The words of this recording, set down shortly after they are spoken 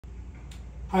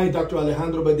Hi, Dr.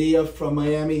 Alejandro Badia from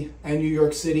Miami and New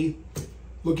York City.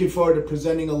 Looking forward to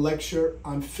presenting a lecture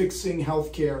on fixing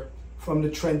healthcare from the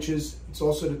trenches. It's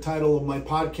also the title of my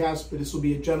podcast, but this will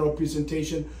be a general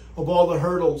presentation of all the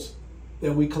hurdles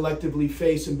that we collectively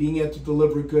face in being able to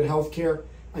deliver good healthcare.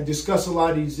 I discuss a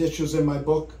lot of these issues in my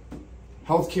book,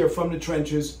 Healthcare from the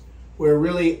Trenches, where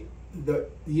really the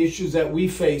issues that we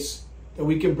face, that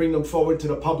we can bring them forward to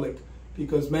the public,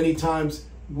 because many times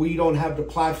we don't have the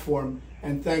platform,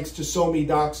 and thanks to so many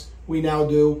docs, we now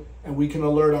do, and we can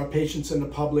alert our patients and the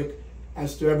public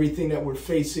as to everything that we're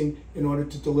facing in order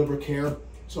to deliver care.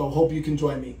 So I hope you can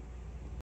join me.